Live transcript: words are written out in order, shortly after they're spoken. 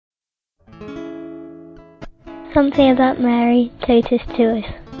Something about Mary, Totus2us.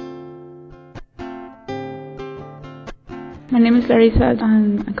 My name is Larissa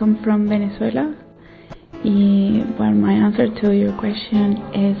and I come from Venezuela. Well, my answer to your question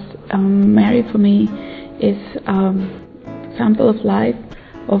is Mary for me is example of life,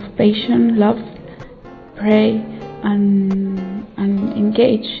 of patience, love, pray, and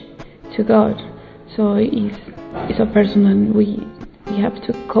engage to God. So it's a person that we have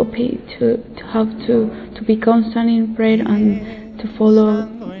to copy to have to be constant in prayer and to follow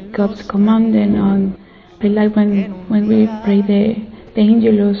God's command. And I like when we pray the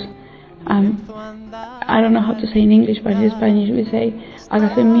Angelus. I don't know how to say in English, but in Spanish we say,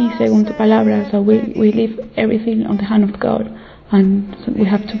 hágase en mí según tu palabra. So we leave everything on the hand of God, and so we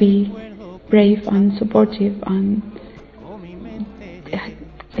have to be brave and supportive and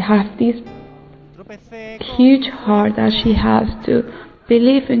have this huge heart that she has to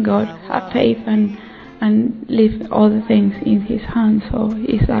believe in God, have faith, and leave all the things in His hands. So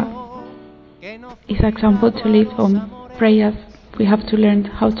it's an example to live on. Pray as we have to learn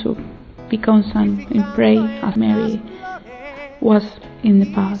how to be constant in pray as Mary was in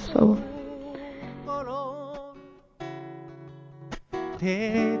the past. So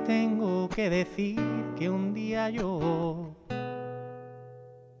te tengo que decir que un día yo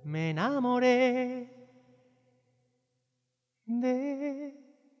me enamoré de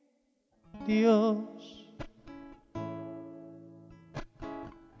Dios.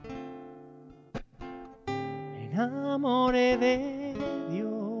 Me enamoré de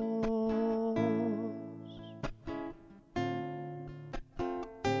Dios.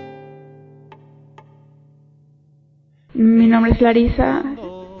 mi nombre es Larissa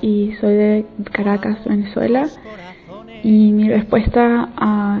y soy de Caracas, Venezuela. Y mi respuesta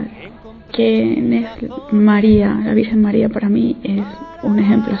a quién es María, la Virgen María, para mí es un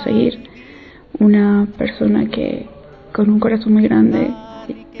ejemplo a seguir. Una persona que con un corazón muy grande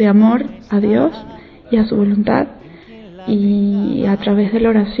de amor a Dios y a su voluntad, y a través de la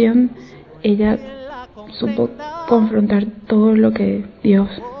oración ella supo confrontar todo lo que Dios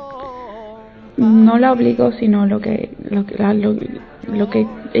no la obligó, sino lo que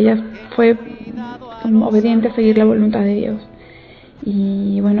ella fue obediente a seguir la voluntad de Dios.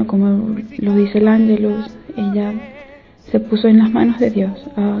 Y bueno, como lo dice el Ángelus, ella se puso en las manos de Dios,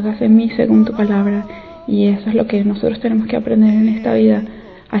 hágase en mí según tu palabra. Y eso es lo que nosotros tenemos que aprender en esta vida,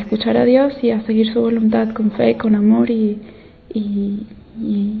 a escuchar a Dios y a seguir su voluntad con fe, con amor y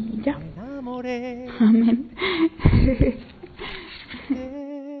ya. Amén.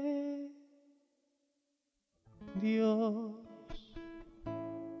 Dios.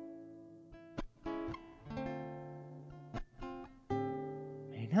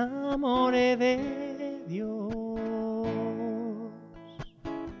 Me enamoré de